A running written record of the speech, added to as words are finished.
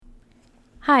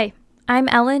Hi, I'm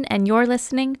Ellen, and you're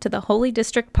listening to the Holy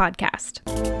District Podcast.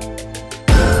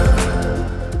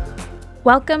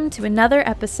 Welcome to another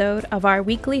episode of our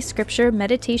weekly scripture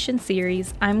meditation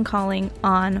series I'm calling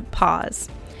On Pause.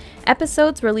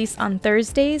 Episodes release on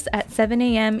Thursdays at 7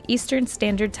 a.m. Eastern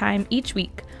Standard Time each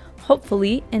week,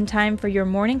 hopefully in time for your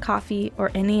morning coffee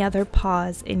or any other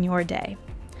pause in your day.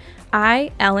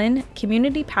 I, Ellen,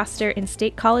 community pastor in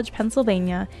State College,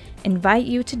 Pennsylvania, invite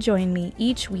you to join me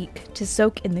each week to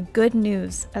soak in the good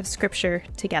news of Scripture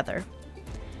together.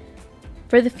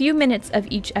 For the few minutes of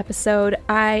each episode,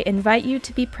 I invite you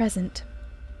to be present.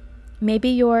 Maybe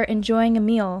you're enjoying a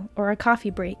meal or a coffee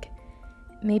break.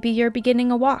 Maybe you're beginning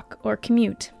a walk or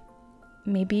commute.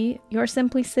 Maybe you're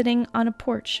simply sitting on a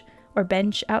porch or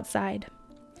bench outside.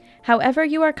 However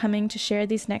you are coming to share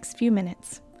these next few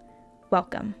minutes,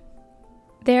 welcome.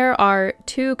 There are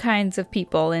two kinds of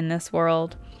people in this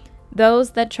world.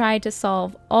 Those that try to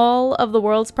solve all of the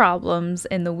world's problems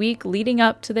in the week leading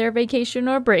up to their vacation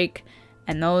or break,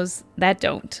 and those that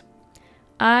don't.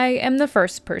 I am the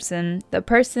first person, the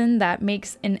person that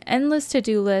makes an endless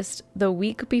to-do list the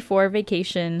week before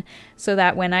vacation so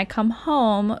that when I come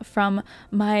home from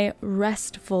my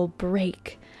restful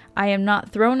break, I am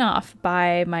not thrown off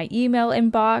by my email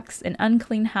inbox, an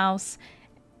unclean house,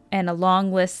 and a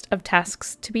long list of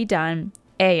tasks to be done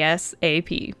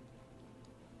ASAP.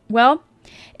 Well,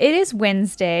 it is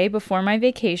Wednesday before my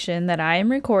vacation that I am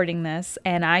recording this,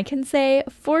 and I can say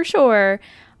for sure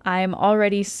I am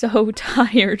already so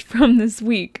tired from this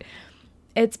week.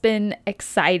 It's been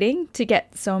exciting to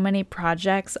get so many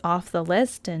projects off the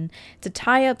list and to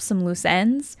tie up some loose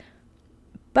ends,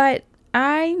 but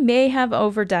I may have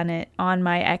overdone it on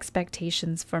my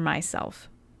expectations for myself.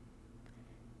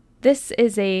 This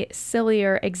is a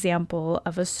sillier example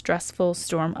of a stressful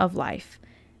storm of life,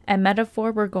 a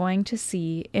metaphor we're going to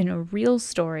see in a real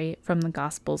story from the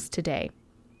Gospels today.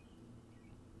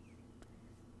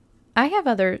 I have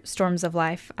other storms of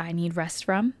life I need rest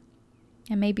from,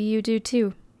 and maybe you do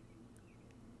too.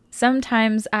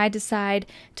 Sometimes I decide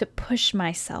to push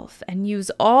myself and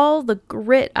use all the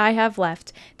grit I have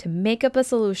left to make up a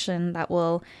solution that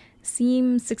will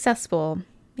seem successful,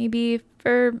 maybe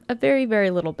for a very,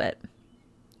 very little bit.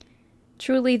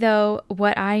 Truly, though,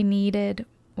 what I needed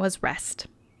was rest.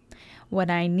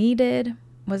 What I needed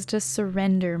was to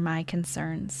surrender my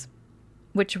concerns,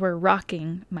 which were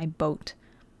rocking my boat.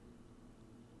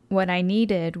 What I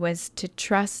needed was to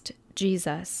trust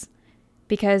Jesus,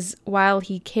 because while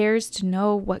he cares to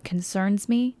know what concerns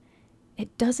me,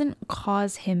 it doesn't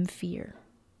cause him fear.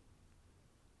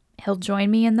 He'll join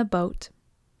me in the boat.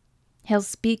 He'll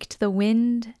speak to the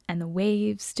wind and the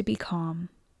waves to be calm.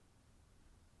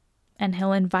 And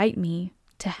he'll invite me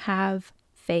to have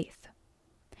faith.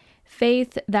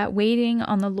 Faith that waiting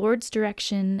on the Lord's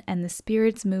direction and the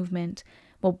Spirit's movement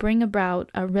will bring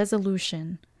about a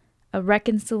resolution, a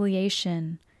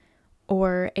reconciliation,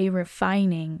 or a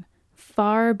refining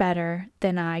far better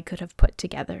than I could have put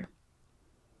together.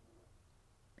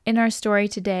 In our story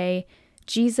today,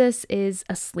 Jesus is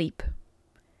asleep.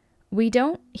 We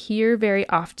don't hear very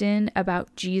often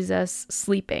about Jesus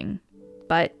sleeping,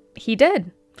 but he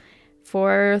did.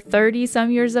 For 30-some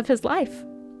years of his life,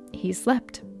 he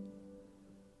slept.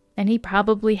 And he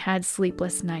probably had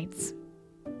sleepless nights.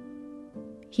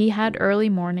 He had early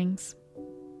mornings.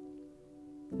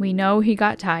 We know he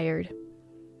got tired.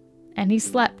 And he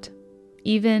slept,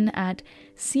 even at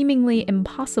seemingly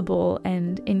impossible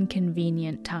and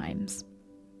inconvenient times.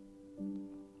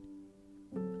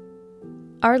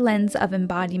 Our lens of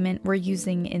embodiment we're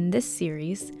using in this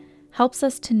series helps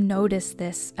us to notice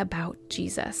this about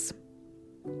Jesus.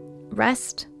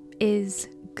 Rest is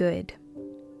good.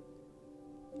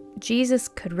 Jesus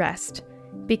could rest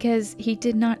because he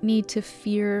did not need to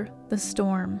fear the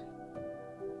storm.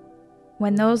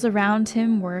 When those around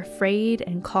him were afraid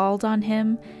and called on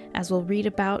him, as we'll read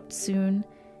about soon,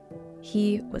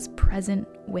 he was present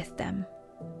with them.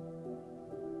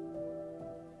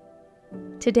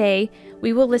 Today,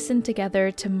 we will listen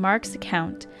together to Mark's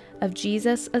account of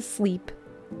Jesus asleep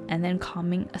and then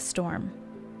calming a storm.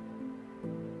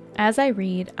 As I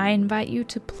read, I invite you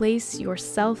to place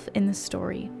yourself in the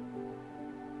story.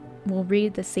 We'll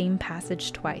read the same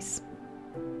passage twice.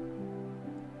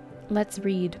 Let's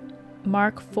read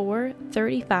Mark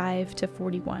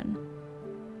 4:35-41.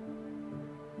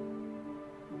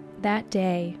 That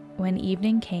day, when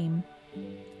evening came,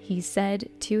 he said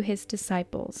to his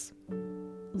disciples,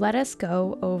 "Let us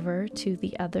go over to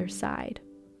the other side."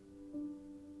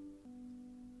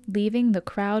 Leaving the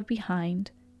crowd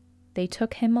behind, they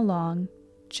took him along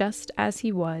just as he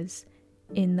was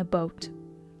in the boat.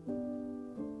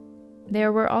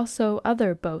 There were also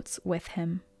other boats with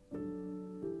him.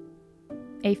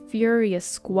 A furious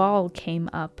squall came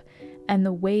up, and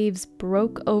the waves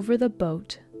broke over the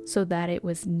boat so that it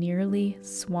was nearly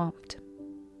swamped.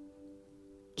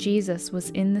 Jesus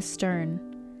was in the stern,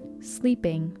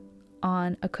 sleeping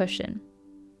on a cushion.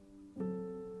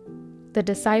 The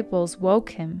disciples woke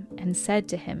him and said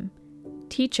to him,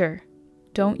 "Teacher,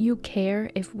 don't you care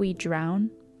if we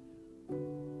drown?"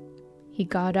 He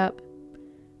got up,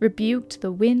 rebuked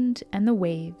the wind and the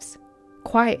waves.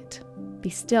 "Quiet, be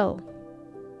still."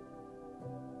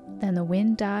 Then the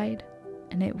wind died,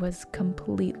 and it was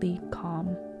completely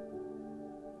calm.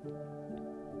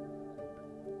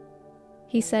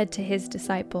 He said to his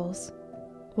disciples,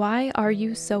 "Why are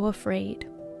you so afraid?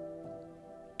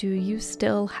 Do you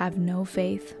still have no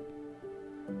faith?"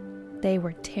 They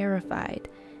were terrified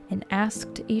and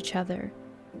asked each other,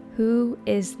 "Who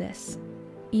is this?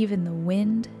 Even the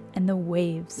wind and the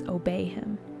waves obey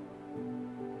him."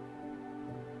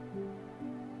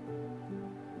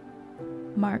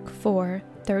 Mark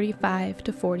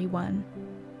 4:35-41.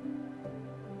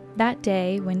 That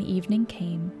day when evening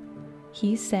came,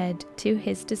 he said to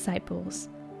his disciples,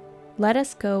 "Let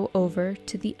us go over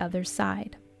to the other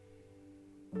side."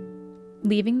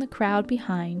 Leaving the crowd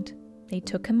behind, they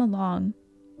took him along,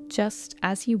 just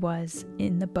as he was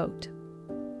in the boat.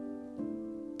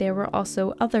 There were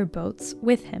also other boats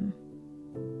with him.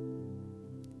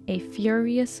 A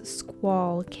furious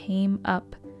squall came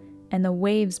up, and the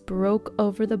waves broke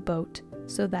over the boat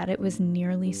so that it was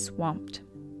nearly swamped.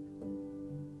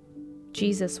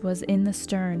 Jesus was in the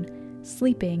stern,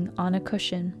 sleeping on a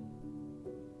cushion.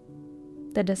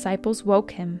 The disciples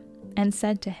woke him and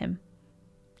said to him,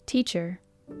 "Teacher,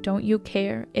 don't you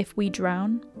care if we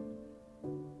drown?"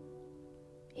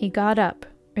 He got up,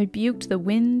 rebuked the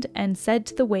wind, and said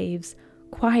to the waves,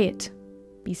 "Quiet,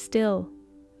 be still."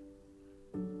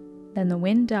 Then the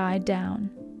wind died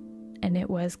down, and it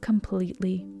was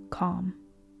completely calm.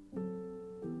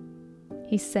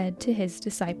 He said to his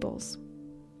disciples,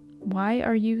 "Why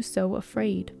are you so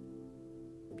afraid?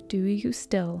 Do you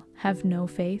still have no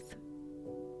faith?"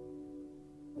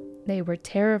 They were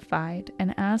terrified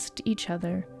and asked each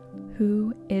other,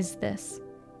 "Who is this?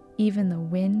 Even the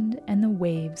wind and the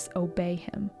waves obey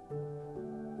him."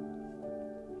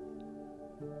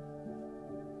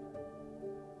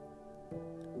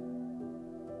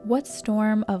 What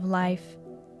storm of life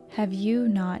have you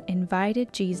not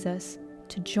invited Jesus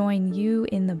to join you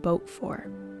in the boat for?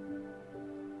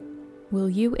 Will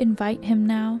you invite him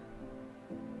now?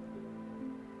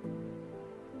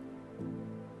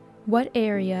 What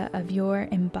area of your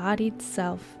embodied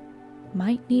self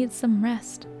might need some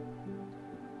rest?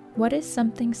 What is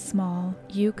something small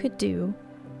you could do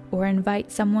or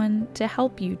invite someone to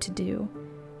help you to do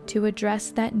to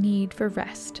address that need for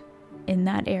rest in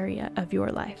that area of your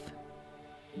life?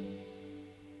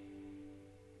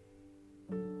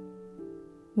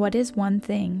 What is one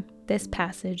thing this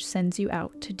passage sends you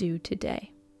out to do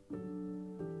today?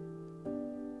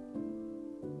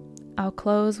 I'll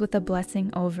close with a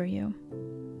blessing over you.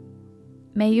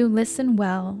 May you listen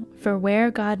well for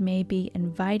where God may be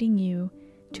inviting you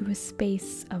to a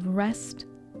space of rest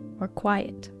or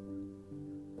quiet.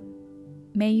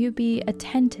 May you be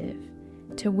attentive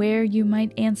to where you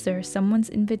might answer someone's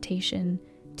invitation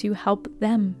to help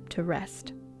them to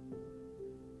rest.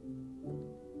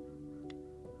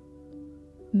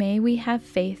 May we have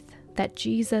faith that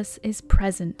Jesus is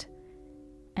present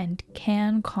and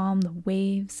can calm the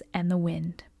waves and the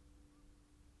wind.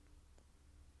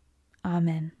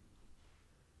 Amen.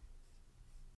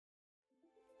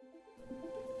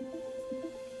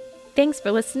 Thanks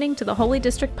for listening to the Holy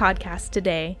District podcast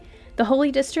today. The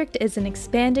Holy District is an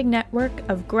expanding network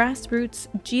of grassroots,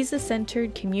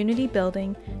 Jesus-centered community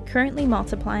building currently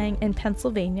multiplying in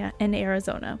Pennsylvania and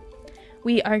Arizona.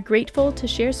 We are grateful to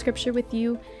share scripture with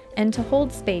you and to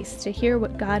hold space to hear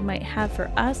what God might have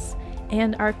for us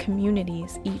and our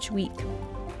communities each week.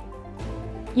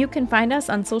 You can find us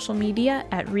on social media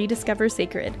at Rediscover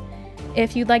Sacred.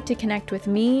 If you'd like to connect with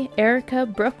me, Erica,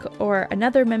 Brooke, or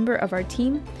another member of our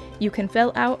team, you can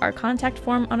fill out our contact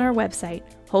form on our website,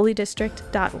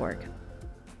 holydistrict.org.